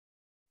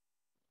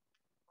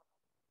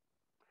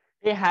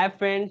Hey hi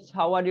friends,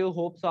 how are you?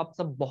 Hope so आप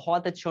सब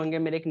बहुत अच्छे होंगे।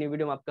 मेरे एक न्यू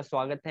वीडियो में आपका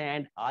स्वागत है।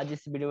 एंड आज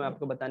इस वीडियो में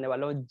आपको बताने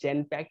वाला हूँ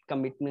जेनपैक्ट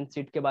कमिटमेंट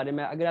सीट के बारे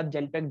में। अगर आप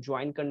जेनपैक्ट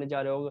ज्वाइन करने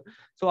जा रहे हो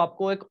तो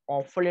आपको एक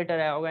ऑफर लेटर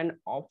आया होगा एंड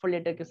ऑफर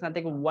लेटर के साथ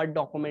एक वर्ड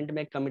डॉक्यूमेंट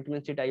में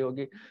कमिटमेंट सीट आई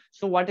होगी।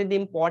 So what is the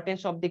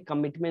importance of the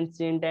commitment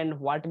seat and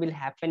what will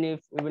happen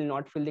if you will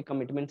not fill the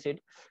commitment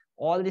seat?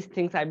 All these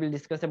things I will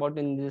discuss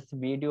about in this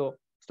video.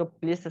 So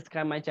please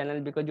subscribe my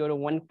channel because your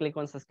one click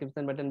on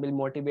subscription button will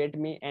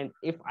motivate me, and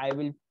if I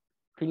will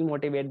feel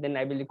motivated, then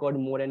I will record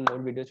more and more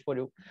videos for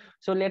you.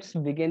 So let's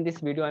begin this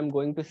video. I'm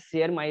going to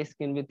share my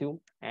screen with you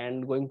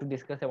and going to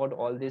discuss about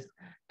all this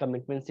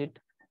commitment sheet.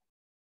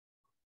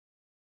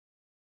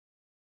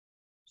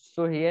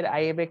 So here I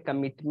have a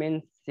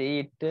commitment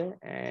sheet,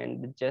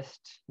 and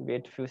just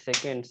wait few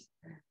seconds.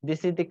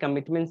 This is the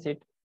commitment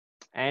sheet,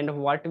 and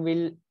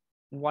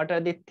what are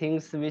the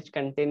things which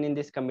contain in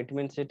this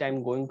commitment sheet I'm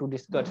going to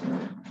discuss.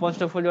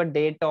 First of all, your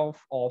date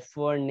of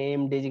offer,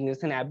 name,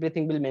 designation,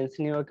 everything will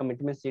mention in your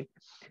commitment sheet.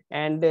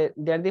 And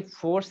there are the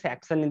four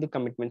sections in the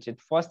commitment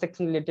sheet. First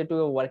section related to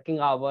your working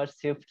hours,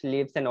 shift,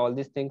 leaves, and all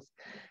these things.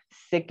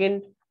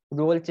 Second,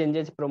 role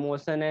changes,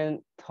 promotion,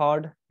 and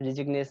third,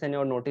 resignation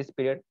or notice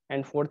period,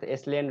 and fourth,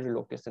 SLA and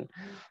relocation.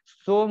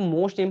 So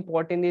most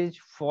important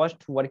is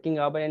first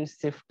working hour and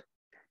shift.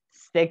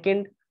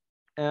 Second,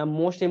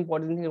 most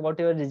important thing about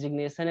your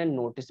resignation and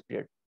notice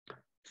period.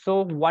 So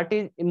what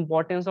is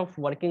importance of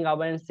working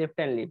hour and shift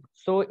and leave?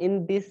 So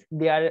in this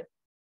there are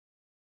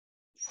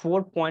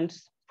 4 points,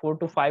 4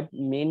 to 5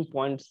 main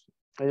points.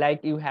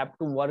 Like you have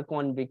to work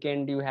on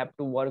weekend, you have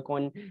to work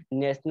on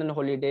national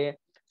holiday.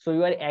 So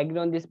you are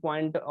agree on this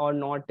point or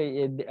not?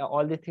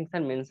 All these things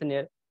are mentioned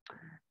here.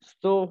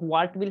 So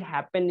what will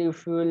happen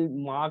if you will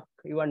mark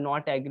you are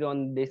not agree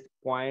on this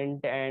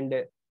point, and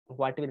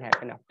what will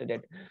happen after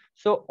that?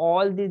 So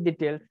all these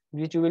details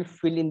which you will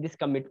fill in this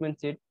commitment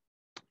sheet,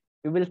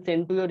 you will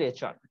send to your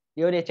HR.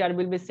 Your HR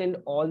will be send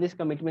all these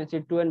commitment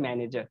sheet to your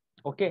manager.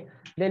 Okay,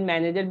 then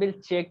manager will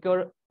check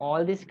your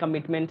all these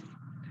commitments,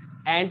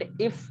 and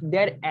if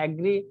they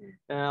agree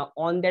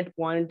on that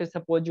point,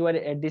 suppose you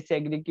are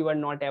disagree, you are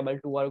not able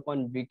to work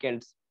on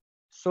weekends.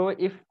 So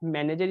if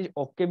manager is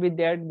okay with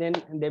that, then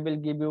they will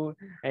give you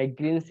a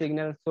green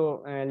signal.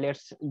 So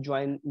let's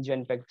join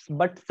Genpact.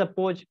 But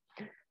suppose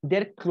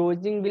their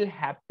closing will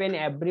happen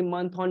every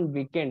month on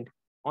weekend,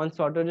 on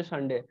Saturday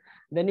Sunday,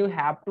 then you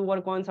have to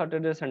work on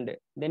Saturday Sunday,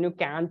 then you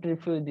can't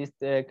refuse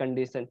this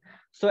condition.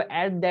 So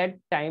at that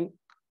time,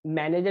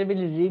 manager will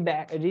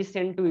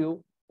resend to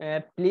you,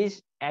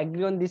 please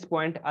agree on this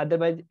point,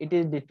 otherwise it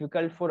is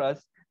difficult for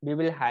us, we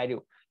will hire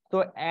you.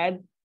 So at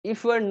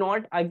if you are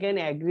not again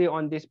agree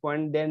on this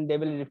point, then they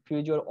will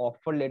refuse your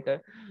offer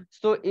letter.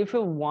 So if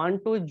you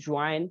want to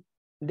join,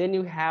 then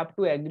you have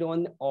to agree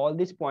on all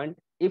this point.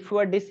 If you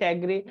are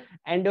disagree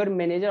and your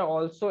manager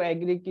also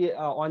agree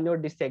on your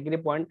disagree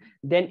point,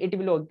 then it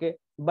will okay.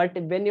 But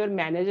when your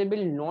manager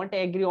will not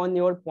agree on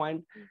your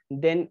point,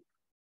 then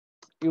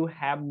you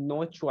have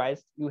no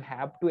choice, you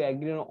have to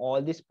agree on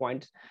all these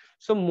points.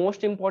 So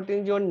most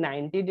important is your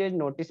 90 days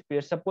notice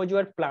period. Suppose you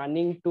are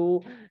planning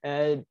to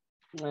uh,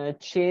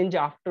 change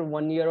after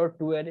 1 year or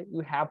 2 years,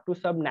 you have to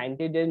sub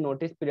 90 days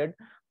notice period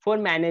for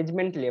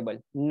management level,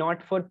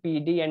 not for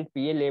PD and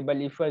PA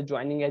level. If you are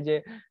joining as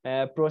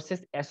a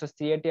process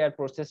associate or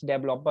process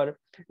developer,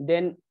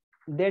 then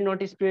their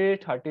notice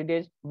period 30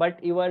 days.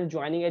 But you are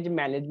joining as a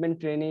management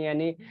trainee,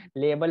 any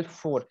level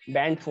 4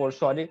 band 4,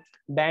 sorry,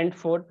 band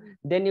 4,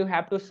 then you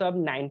have to serve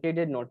 90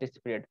 days notice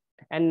period.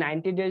 And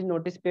 90 days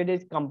notice period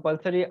is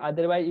compulsory,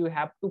 otherwise you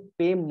have to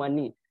pay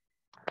money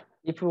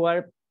if you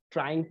are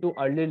trying to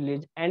early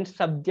release, and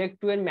subject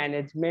to a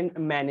management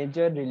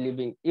manager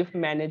relieving. If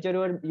manager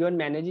or your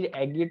manager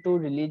agree to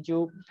release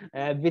you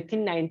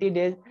within 90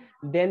 days,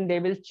 then they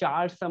will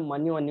charge some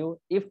money on you.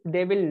 If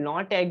they will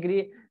not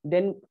agree,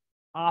 then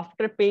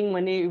after paying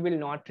money you will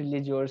not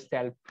release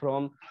yourself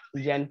from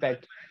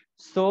Genpact.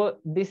 So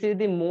this is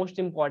the most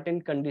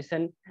important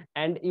condition,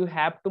 and you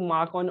have to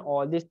mark on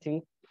all these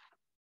things.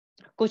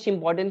 कुछ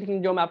important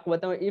thing जो मैं आपको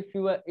बताऊं, if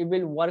you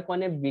will work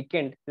on A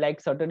weekend like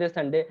Saturday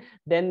Sunday,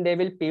 then they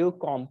will pay you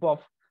comp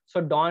off.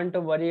 So don't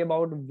worry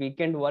about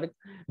weekend work.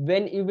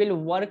 When you will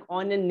work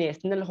on a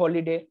national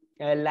holiday,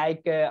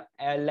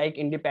 like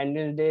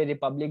Independence Day,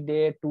 Republic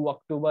Day, 2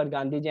 October,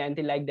 Gandhi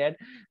Jayanti, like that,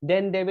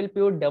 then they will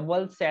pay you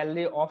double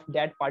salary of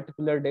that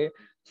particular day.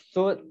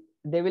 So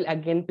they will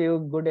again pay you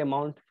good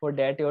amount for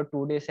that, your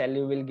 2 day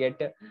salary will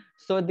get.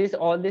 So this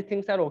all these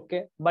things are okay,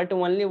 but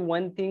only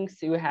one things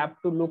you have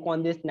to look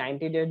on this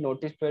 90-day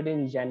notice period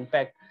in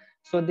Genpact.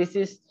 So this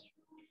is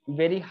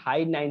very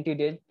high 90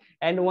 days.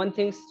 And one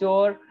thing,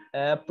 your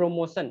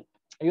promotion,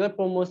 your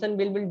promotion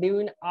will be due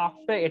in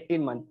after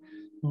 18 months.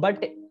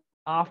 But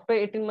after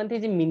 18 months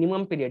is a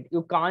minimum period,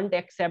 you can't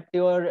accept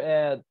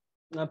your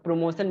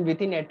promotion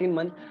within 18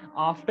 months.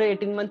 After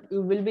 18 months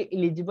you will be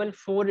eligible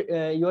for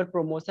your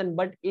promotion,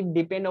 but it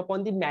depend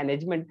upon the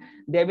management.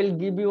 They will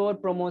give you your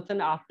promotion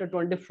after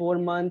 24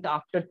 months,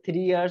 after 3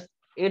 years.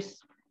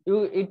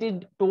 It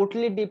is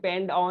totally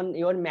depend on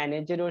your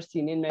manager or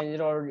senior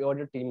manager or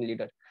your team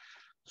leader.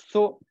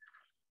 So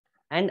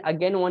And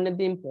again, one of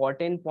the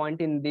important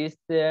point in this,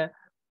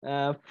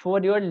 for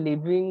your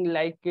living,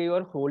 like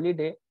your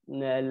holiday,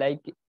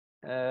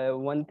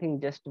 one thing,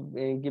 just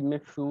give me a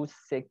few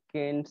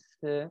seconds.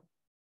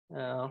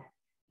 Uh,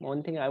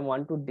 One thing I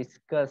want to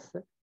discuss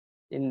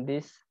in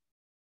this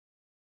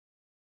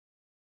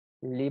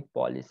leave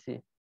policy,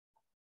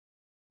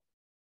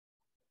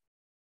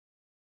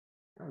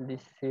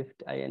 this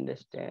shift, I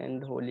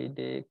understand,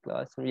 holiday,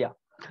 classroom, yeah,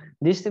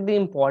 this is the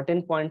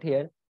important point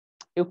here.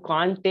 You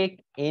can't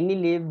take any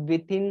leave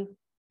within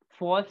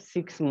for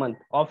 6 months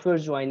of your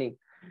joining.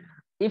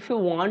 If you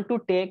want to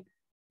take,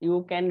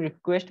 you can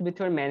request with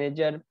your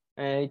manager.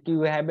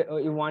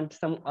 You want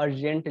some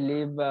urgent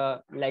leave,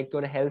 like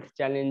your health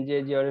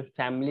challenges, your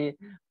family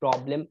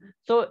problem.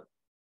 So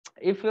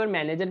if your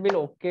manager will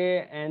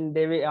okay and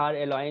are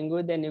allowing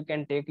you, then you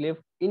can take leave.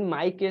 In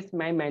my case,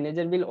 my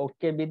manager will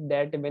okay with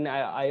that. When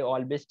I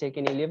always take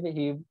any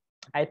leave,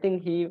 I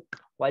think he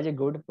was a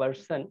good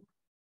person.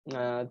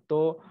 तो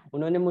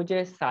उन्होंने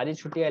मुझे सारी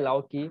छुट्टियां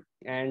allow की,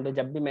 and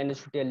जब भी मैंने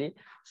छुट्टियां ली,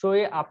 सो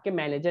ये आपके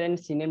मैनेजर एंड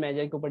सीनियर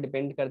मैनेजर के ऊपर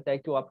डिपेंड करता है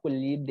कि वो आपको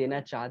लीव देना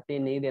चाहते हैं,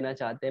 नहीं देना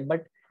चाहते हैं,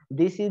 but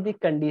this is the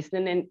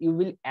condition and you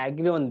will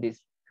agree on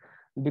this,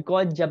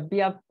 because जब भी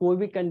आप कोई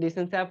भी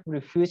कंडीशन से आप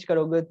रिफ्यूज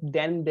करोगे,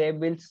 then they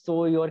will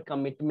show your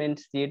commitment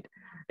sheet,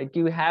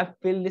 you have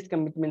filled this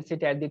commitment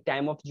sheet at the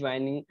time of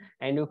joining,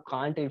 and you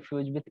can't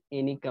refuse with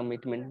any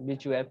commitment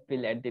which you have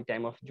filled at the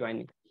time of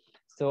joining.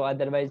 So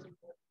otherwise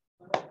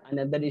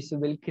another issue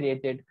will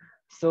create it.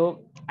 So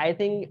I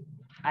think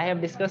I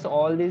have discussed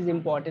all these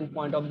important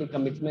point of the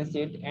commitment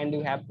sheet, and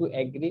you have to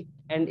agree,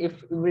 and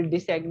if you will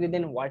disagree,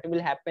 then what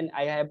will happen,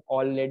 I have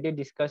already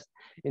discussed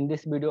in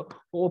this video.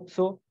 Hope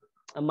so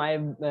my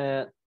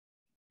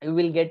you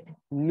will get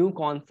new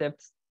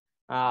concepts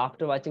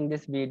after watching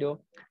this video.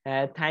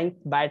 Thanks,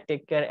 bye,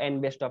 take care,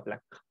 and best of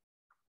luck.